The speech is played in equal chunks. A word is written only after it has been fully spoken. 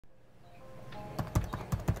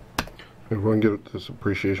Everyone get this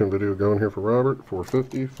appreciation video going here for Robert.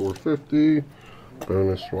 450, 450.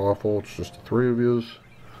 Bonus waffle. It's just the three of yous.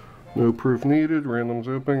 No proof needed. Random's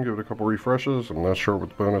open. Give it a couple refreshes. I'm not sure what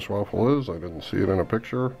the bonus waffle is. I didn't see it in a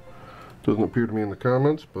picture. Doesn't appear to me in the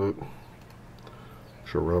comments, but I'm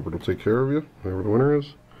sure Robert will take care of you. Whoever the winner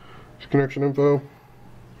is. It's connection info.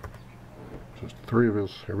 Just the three of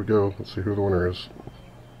us. Here we go. Let's see who the winner is.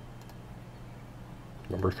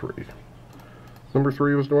 Number 3. Number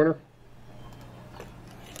 3 was the winner.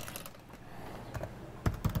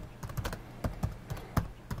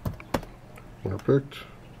 Winner picked.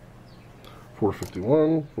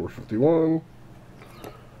 451, 451.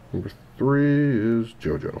 Number 3 is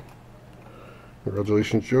JoJo.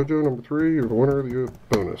 Congratulations, JoJo. Number 3, you're the winner of the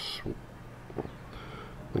bonus.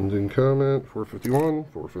 Ending comment, 451,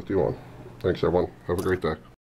 451. Thanks, everyone. Have a great day.